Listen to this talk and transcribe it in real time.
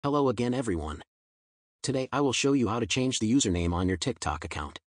Hello again everyone. Today I will show you how to change the username on your TikTok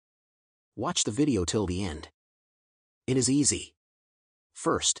account. Watch the video till the end. It is easy.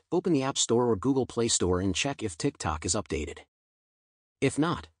 First, open the App Store or Google Play Store and check if TikTok is updated. If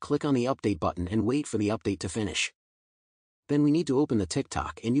not, click on the update button and wait for the update to finish. Then we need to open the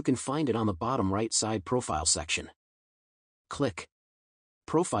TikTok and you can find it on the bottom right side profile section. Click.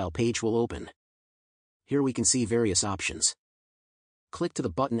 Profile page will open. Here we can see various options. Click to the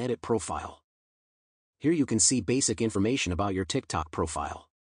button Edit Profile. Here you can see basic information about your TikTok profile.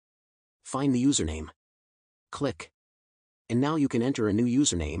 Find the username. Click. And now you can enter a new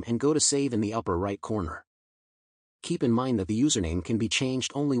username and go to Save in the upper right corner. Keep in mind that the username can be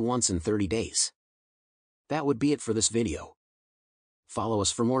changed only once in 30 days. That would be it for this video. Follow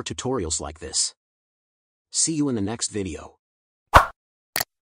us for more tutorials like this. See you in the next video.